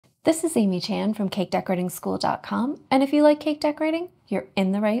This is Amy Chan from CakeDecoratingSchool.com, and if you like cake decorating, you're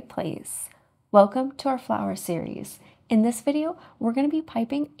in the right place. Welcome to our flower series. In this video, we're going to be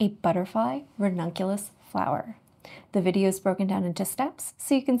piping a butterfly ranunculus flower. The video is broken down into steps,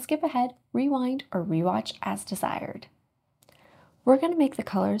 so you can skip ahead, rewind, or rewatch as desired. We're going to make the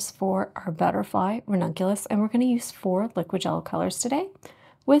colors for our butterfly ranunculus, and we're going to use 4 liquid gel colors today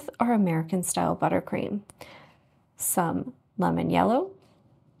with our American style buttercream. Some lemon yellow,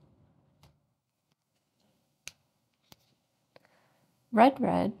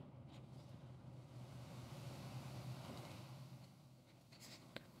 red,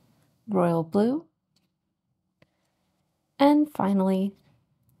 royal blue, and finally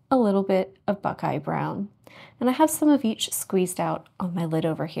a little bit of buckeye brown. And I have some of each squeezed out on my lid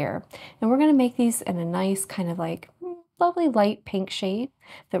over here. And we're going to make these in a nice kind of like lovely light pink shade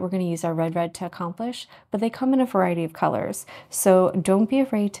that we're going to use our red to accomplish, but they come in a variety of colors. So don't be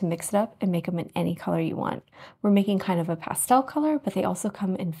afraid to mix it up and make them in any color you want. We're making kind of a pastel color, but they also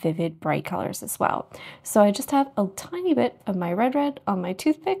come in vivid, bright colors as well. So I just have a tiny bit of my red on my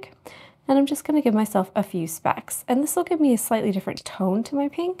toothpick, and I'm just going to give myself a few specks. And this will give me a slightly different tone to my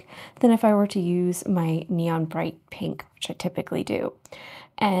pink than if I were to use my neon bright pink, which I typically do.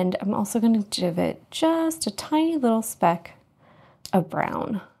 And I'm also going to give it just a tiny little speck of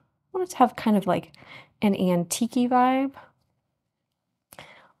brown. I want it to have kind of like an antique-y vibe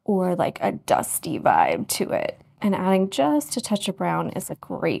or like a dusty vibe to it. And adding just a touch of brown is a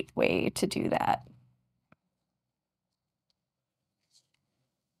great way to do that.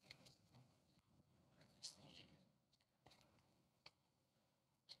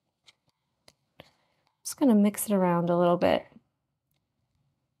 Just going to mix it around a little bit.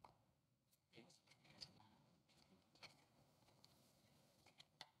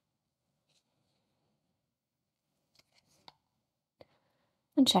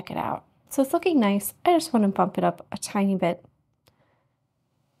 And check it out. So it's looking nice. I just want to bump it up a tiny bit.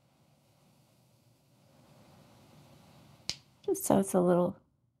 Just so it's a little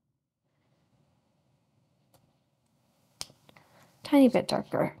tiny bit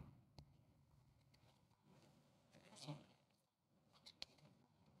darker.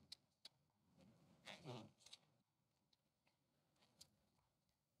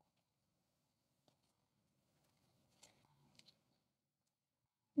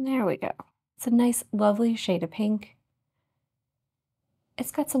 There we go. It's a nice, lovely shade of pink.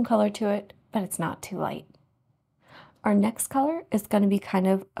 It's got some color to it, but it's not too light. Our next color is going to be kind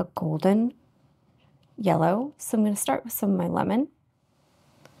of a golden yellow. So I'm going to start with some of my lemon.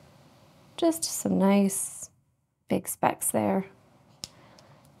 Just some nice big specks there.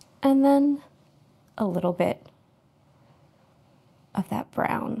 And then a little bit of that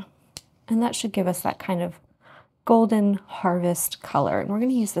brown. And that should give us that kind of golden harvest color. And we're going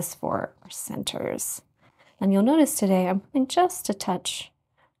to use this for our centers. And you'll notice today I'm putting just a touch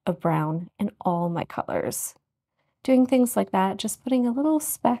of brown in all my colors. Doing things like that, just putting a little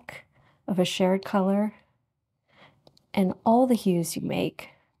speck of a shared color and all the hues you make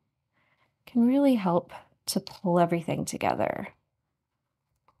can really help to pull everything together.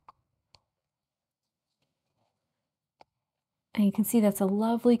 And you can see that's a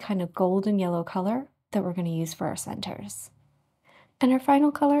lovely kind of golden yellow color that we're going to use for our centers. And our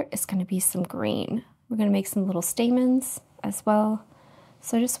final color is going to be some green. We're going to make some little stamens as well.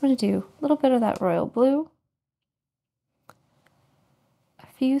 So I just want to do a little bit of that royal blue, a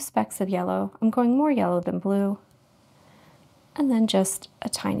few specks of yellow. I'm going more yellow than blue, and then just a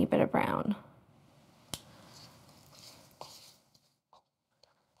tiny bit of brown.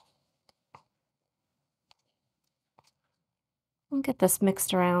 We'll get this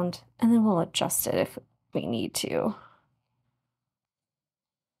mixed around, and then we'll adjust it if we need to.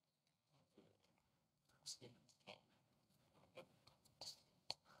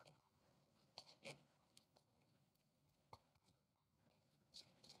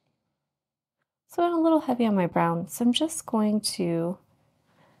 So I'm a little heavy on my brown, so I'm just going to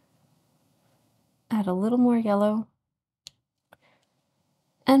add a little more yellow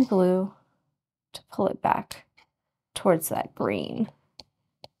and blue to pull it back towards that green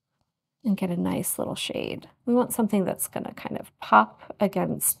and get a nice little shade. We want something that's going to kind of pop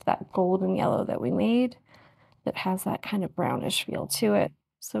against that golden yellow that we made that has that kind of brownish feel to it.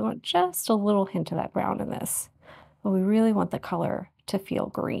 So we want just a little hint of that brown in this, but we really want the color to feel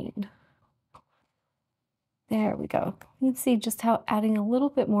green. There we go. You can see just how adding a little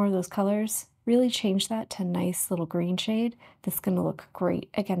bit more of those colors really change that to a nice little green shade that's going to look great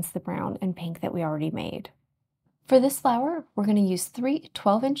against the brown and pink that we already made. For this flower, we're going to use 3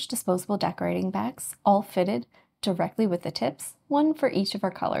 12-inch disposable decorating bags, all fitted directly with the tips, one for each of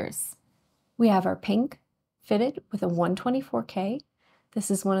our colors. We have our pink fitted with a 124K. This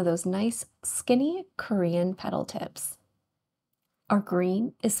is one of those nice skinny Korean petal tips. Our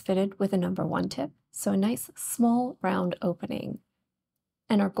green is fitted with a number 1 tip, so a nice small round opening.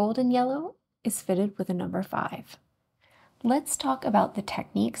 And our golden yellow is fitted with a number 5. Let's talk about the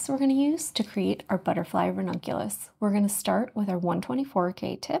techniques we're going to use to create our butterfly ranunculus. We're going to start with our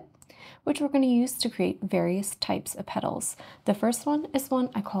 124K tip, which we're going to use to create various types of petals. The first one is one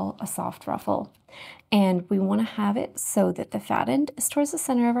I call a soft ruffle, and we want to have it so that the fat end is towards the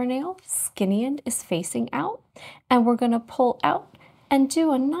center of our nail, skinny end is facing out, and we're going to pull out and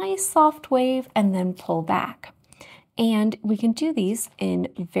do a nice soft wave and then pull back. And we can do these in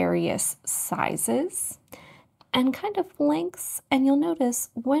various sizes and kind of lengths, and you'll notice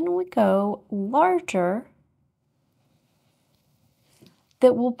when we go larger,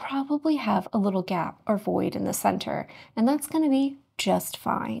 that will probably have a little gap or void in the center, and that's going to be just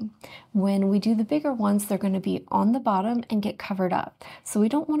fine. When we do the bigger ones, they're going to be on the bottom and get covered up. So we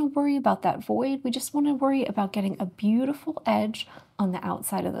don't want to worry about that void, we just want to worry about getting a beautiful edge on the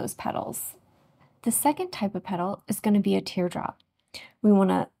outside of those petals. The second type of petal is going to be a teardrop. We want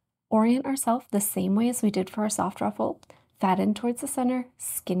to orient ourselves the same way as we did for our soft ruffle, fat end towards the center,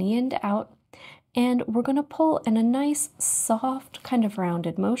 skinny end out, and we're going to pull in a nice soft kind of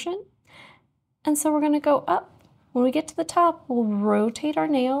rounded motion. And so we're going to go up. When we get to the top, we'll rotate our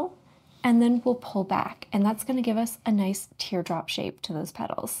nail and then we'll pull back, and that's going to give us a nice teardrop shape to those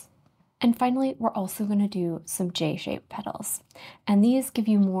petals. And finally, we're also going to do some J-shaped petals, and these give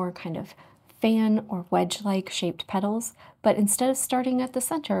you more kind of fan or wedge-like shaped petals, but instead of starting at the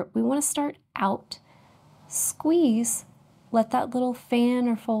center, we want to start out, squeeze, let that little fan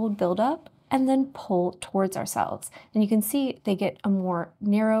or fold build up, and then pull towards ourselves. And you can see they get a more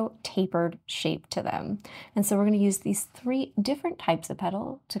narrow, tapered shape to them. And so we're going to use these 3 different types of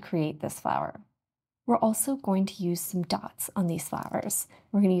petal to create this flower. We're also going to use some dots on these flowers.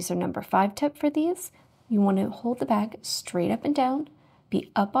 We're going to use our number 5 tip for these. You want to hold the bag straight up and down,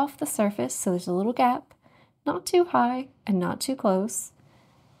 be up off the surface so there's a little gap, not too high and not too close.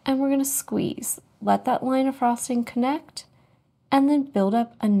 And we're going to squeeze. Let that line of frosting connect and then build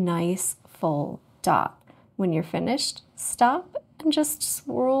up a nice full dot. When you're finished, stop and just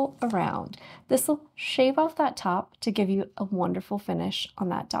swirl around. This will shave off that top to give you a wonderful finish on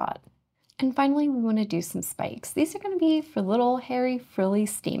that dot. And finally, we want to do some spikes. These are going to be for little hairy frilly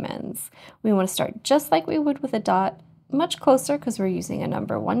stamens. We want to start just like we would with a dot, much closer because we're using a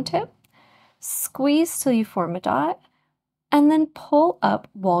number 1 tip. Squeeze till you form a dot, and then pull up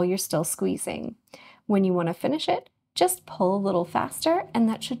while you're still squeezing. When you want to finish it, just pull a little faster, and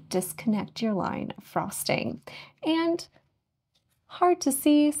that should disconnect your line of frosting. And hard to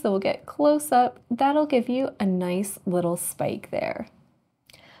see, so we'll get close up. That'll give you a nice little spike there.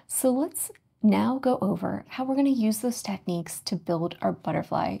 So let's now go over how we're going to use those techniques to build our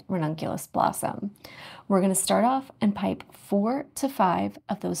butterfly ranunculus blossom. We're going to start off and pipe 4 to 5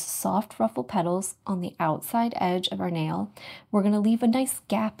 of those soft ruffle petals on the outside edge of our nail. We're going to leave a nice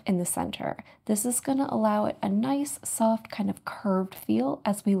gap in the center. This is going to allow it a nice soft kind of curved feel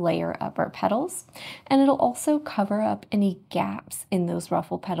as we layer up our petals, and it'll also cover up any gaps in those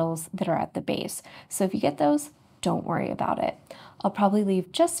ruffle petals that are at the base. So if you get those, don't worry about it. I'll probably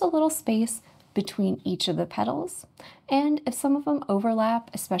leave just a little space between each of the petals, and if some of them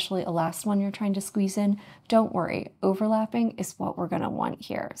overlap, especially a last one you're trying to squeeze in, don't worry. Overlapping is what we're going to want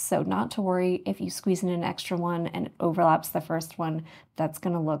here. So not to worry if you squeeze in an extra one and it overlaps the first one, that's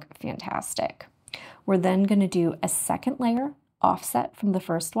going to look fantastic. We're then going to do a second layer offset from the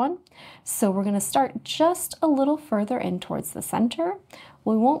first one. So we're going to start just a little further in towards the center.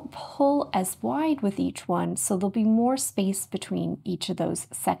 We won't pull as wide with each one, so there'll be more space between each of those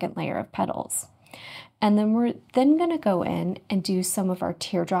second layer of petals. And then we're then going to go in and do some of our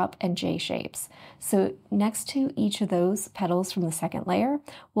teardrop and J shapes. So next to each of those petals from the second layer,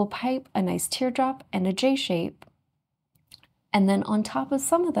 we'll pipe a nice teardrop and a J shape. And then on top of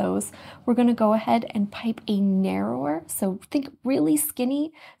some of those, we're going to go ahead and pipe a narrower, so think really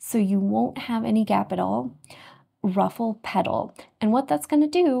skinny so you won't have any gap at all, ruffle petal. And what that's going to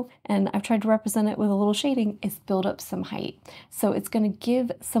do, and I've tried to represent it with a little shading, is build up some height. So it's going to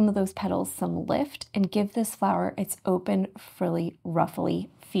give some of those petals some lift and give this flower its open, frilly, ruffly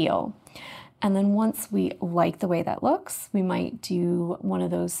feel. And then once we like the way that looks, we might do one of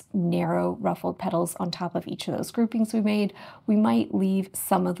those narrow ruffled petals on top of each of those groupings we made. We might leave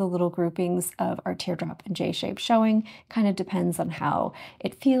some of the little groupings of our teardrop and J shape showing. Kind of depends on how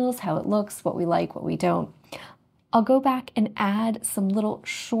it feels, how it looks, what we like, what we don't. I'll go back and add some little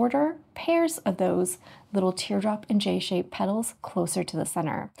shorter pairs of those little teardrop and J-shaped petals closer to the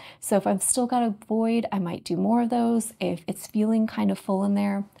center. So if I've still got a void, I might do more of those. If it's feeling kind of full in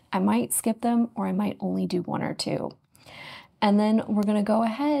there, I might skip them, or I might only do one or two. And then we're gonna go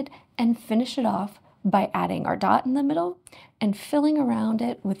ahead and finish it off by adding our dot in the middle and filling around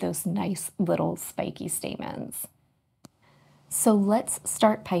it with those nice little spiky stamens. So let's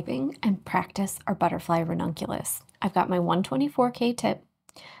start piping and practice our butterfly ranunculus. I've got my 124K tip.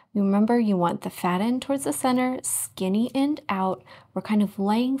 Remember, you want the fat end towards the center, skinny end out. We're kind of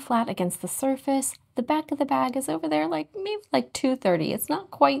laying flat against the surface. The back of the bag is over there, maybe like 2:30. It's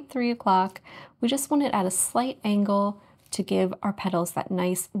not quite 3 o'clock. We just want it at a slight angle to give our petals that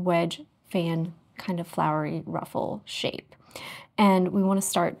nice wedge fan kind of flowery ruffle shape. And we want to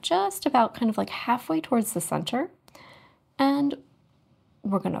start just about kind of like halfway towards the center. And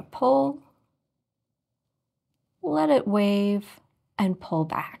we're going to pull, let it wave, and pull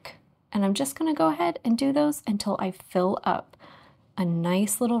back. And I'm just going to go ahead and do those until I fill up a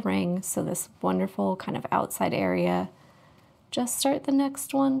nice little ring. So this wonderful kind of outside area. Just start the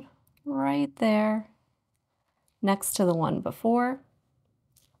next one right there, next to the one before.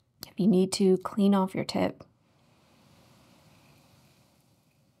 If you need to, clean off your tip.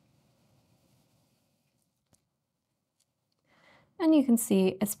 And you can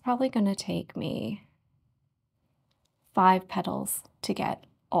see it's probably going to take me 5 petals to get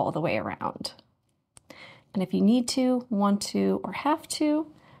all the way around. And if you need to, want to, or have to,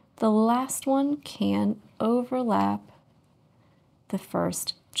 the last one can overlap the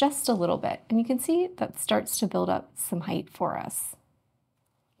first just a little bit. And you can see that starts to build up some height for us.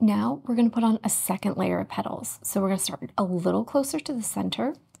 Now we're going to put on a second layer of petals. So we're going to start a little closer to the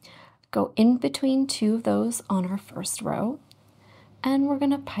center, go in between 2 of those on our first row, and we're going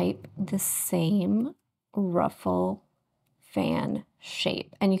to pipe the same ruffle fan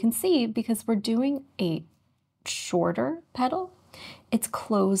shape. And you can see, because we're doing a shorter petal, it's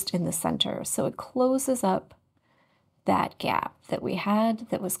closed in the center. So it closes up that gap that we had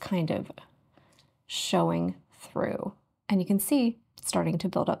that was kind of showing through. And you can see it's starting to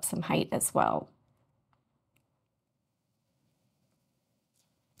build up some height as well.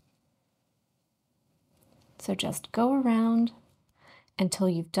 So just go around until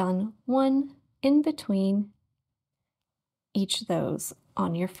you've done one in between each of those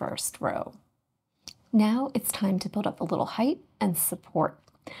on your first row. Now it's time to build up a little height and support.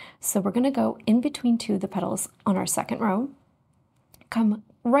 So we're going to go in between 2 of the petals on our second row, come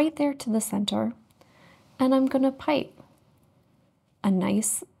right there to the center, and I'm going to pipe a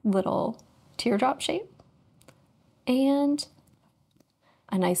nice little teardrop shape and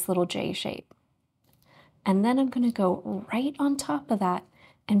a nice little J shape. And then I'm going to go right on top of that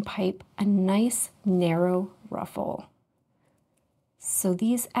and pipe a nice narrow ruffle. So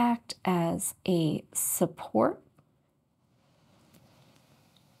these act as a support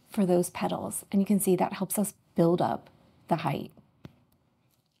for those petals. And you can see that helps us build up the height.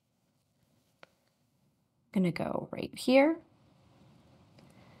 I'm going to go right here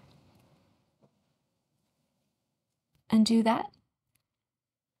and do that.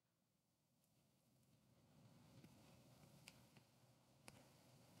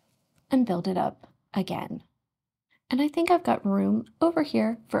 And build it up again. And I think I've got room over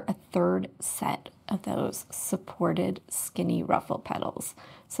here for a third set of those supported skinny ruffle petals.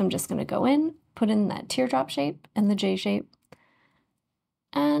 So I'm just going to go in, put in that teardrop shape and the J shape,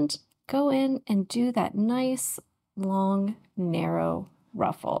 and go in and do that nice, long, narrow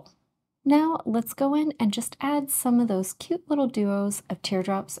ruffle. Now let's go in and just add some of those cute little duos of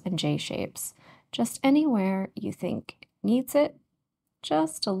teardrops and J shapes, just anywhere you think needs it.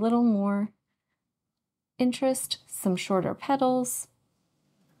 Just a little more interest, some shorter petals,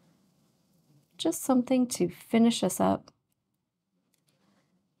 just something to finish us up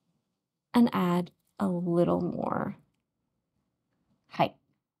and add a little more height.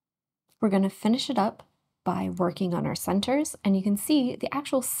 We're going to finish it up by working on our centers, and you can see the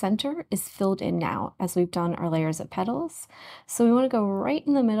actual center is filled in now as we've done our layers of petals. So we want to go right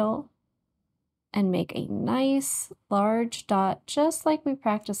in the middle and make a nice large dot, just like we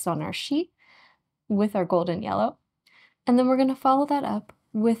practiced on our sheet with our golden yellow. And then we're going to follow that up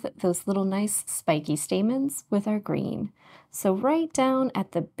with those little nice spiky stamens with our green. So right down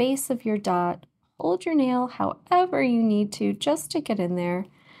at the base of your dot, hold your nail however you need to just to get in there,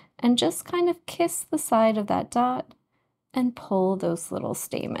 and just kind of kiss the side of that dot and pull those little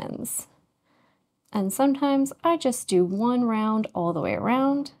stamens. And sometimes I just do one round all the way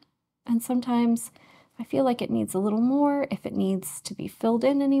around. And sometimes I feel like it needs a little more if it needs to be filled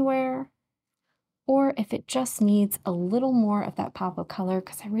in anywhere. or if it just needs a little more of that pop of color,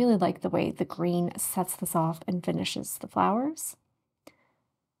 because I really like the way the green sets this off and finishes the flowers,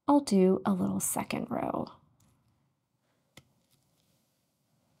 I'll do a little second row.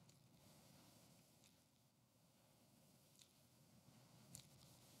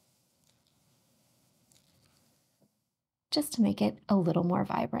 Just to make it a little more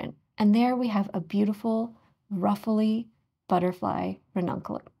vibrant. And there we have a beautiful, ruffly butterfly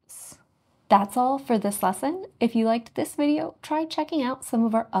ranunculus. That's all for this lesson. If you liked this video, try checking out some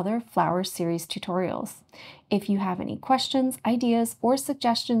of our other flower series tutorials. If you have any questions, ideas, or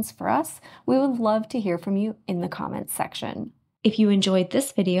suggestions for us, we would love to hear from you in the comments section. If you enjoyed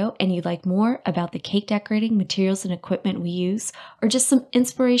this video and you'd like more about the cake decorating materials and equipment we use, or just some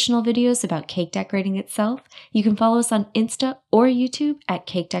inspirational videos about cake decorating itself, you can follow us on Insta or YouTube at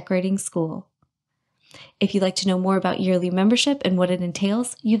Cake Decorating School. If you'd like to know more about yearly membership and what it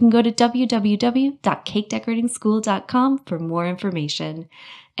entails, you can go to www.cakedecoratingschool.com for more information.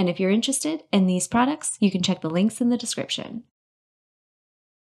 And if you're interested in these products, you can check the links in the description.